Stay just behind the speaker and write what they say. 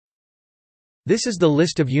This is the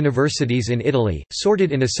list of universities in Italy,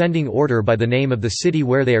 sorted in ascending order by the name of the city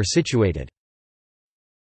where they are situated.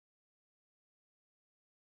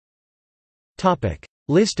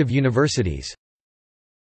 List of universities.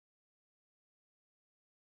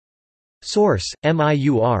 Source: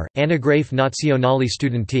 MIUR, Anagrafe Nazionali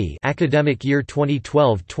Studenti, academic year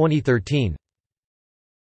 2012-2013.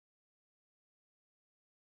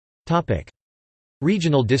 Topic: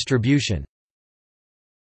 Regional distribution.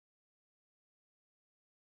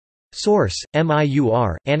 Source: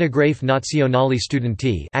 MIUR, Anagrafe Nazionali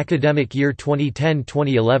Studenti, academic year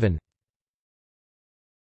 2010-2011.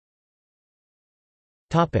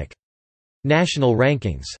 Topic: National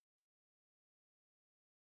rankings.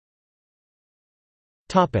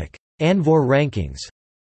 Topic: ANVOR rankings.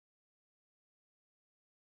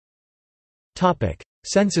 Topic: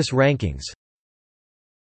 Census rankings.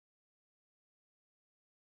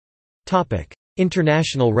 Topic: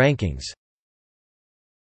 International rankings.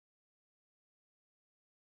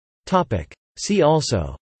 Topic: See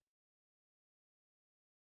also.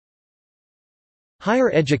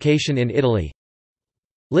 Higher education in Italy.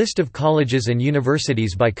 List of colleges and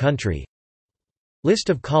universities by country. List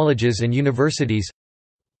of colleges and universities.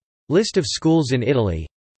 List of schools in Italy.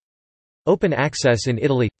 Open access in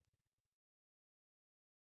Italy.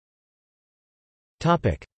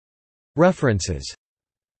 References